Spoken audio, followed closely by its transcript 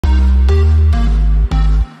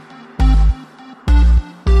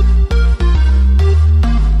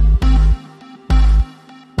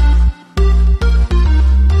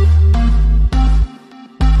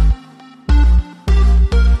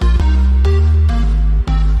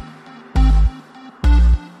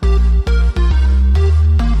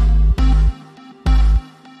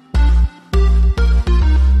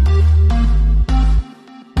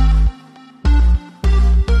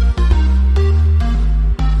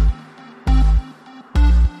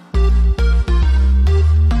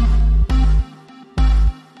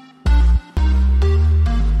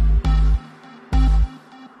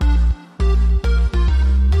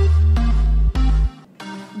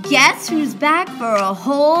back for a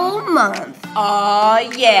whole month. Aw,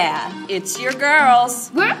 yeah, it's your girls.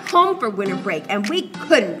 We're home for winter break, and we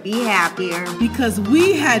couldn't be happier. Because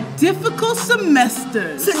we had difficult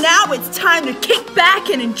semesters. So now it's time to kick back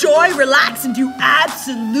and enjoy, relax, and do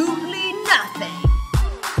absolutely nothing.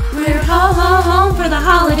 We're home for the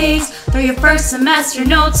holidays. Throw your first semester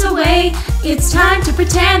notes away. It's time to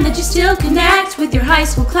pretend that you still connect with your high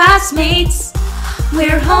school classmates.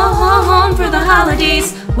 We're home for the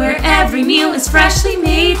holidays, where every meal is freshly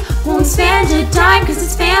made. Won't spend a dime cause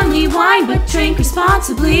it's family wine, but drink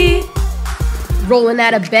responsibly. Rolling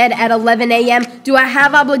out of bed at 11 a.m. Do I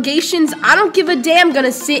have obligations? I don't give a damn.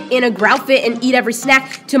 Gonna sit in a grout fit and eat every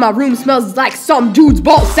snack till my room smells like some dude's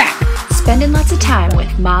ball sack. Spending lots of time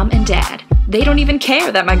with mom and dad. They don't even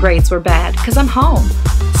care that my grades were bad, cause I'm home.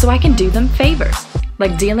 So I can do them favors,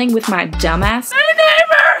 like dealing with my dumbass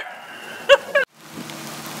neighbor!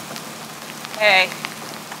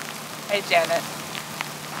 Hey, Janet.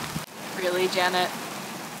 Really, Janet?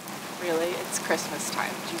 Really? It's Christmas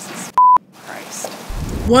time. Jesus Christ.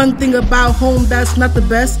 One thing about home that's not the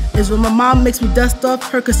best is when my mom makes me dust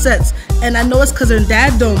off her cassettes. And I know it's cause her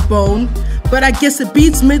dad don't bone, but I guess it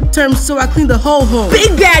beats midterms, so I clean the whole home.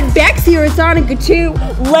 Big Bad Beck's here at Sonica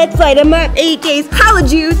 2. Let's light 'em up, 8 days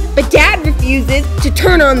college, but Dad refuses to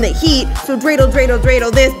turn on the heat. So dreidel, dreidel,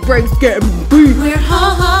 dreidel, this break's getting beat. We're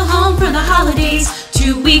home for the holidays.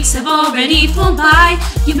 2 weeks have already flown by.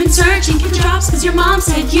 You've been searching for jobs cause your mom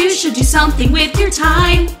said you should do something with your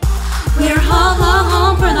time. We're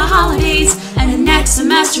home for the holidays, and the next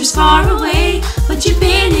semester's far away. But you've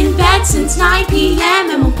been in bed since 9 p.m.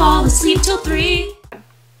 and won't fall asleep till 3.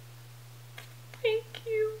 Thank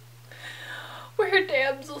you. We're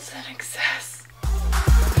damsels in excess.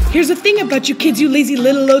 Here's the thing about you kids, you lazy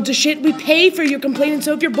little loads of shit. We pay for your complaining,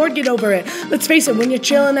 so if you're bored, get over it. Let's face it, when you're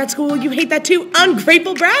chilling at school, you hate that too.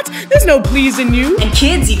 Ungrateful brats, there's no pleasing you. And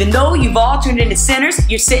kids, even though you've all turned into sinners,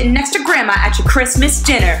 you're sitting next to grandma at your Christmas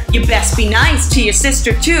dinner. You best be nice to your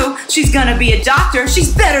sister too. She's gonna be a doctor,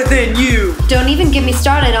 she's better than you. Don't even get me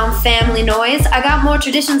started on family noise. I got more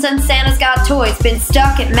traditions than Santa's got toys. Been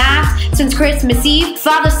stuck at math since Christmas Eve.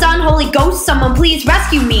 Father, Son, Holy Ghost, someone please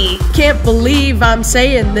rescue me. Can't believe I'm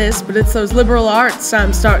saying this, but it's those liberal arts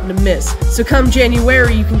I'm starting to miss. So come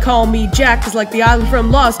January, you can call me Jack, cause like the island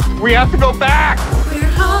from Lost, we have to go back! We're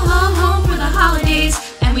home for the holidays,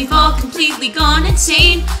 and we've all completely gone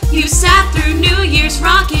insane. You sat through New Year's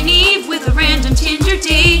rockin' Eve with a random Tinder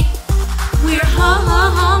date. We're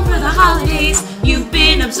home for the holidays. You've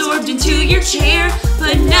been absorbed into your chair,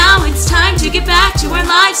 but now it's time to get back to our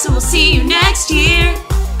lives, so we'll see you next year.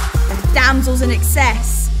 Damsels in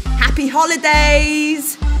excess. Happy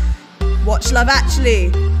holidays! Watch Love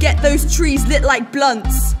Actually. Get those trees lit like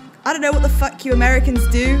blunts. I don't know what the fuck you Americans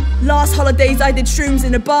do. Last holidays I did shrooms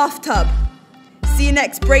in a bathtub. See you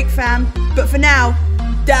next break, fam. But for now,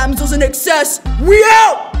 damsels in excess, we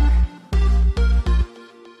out!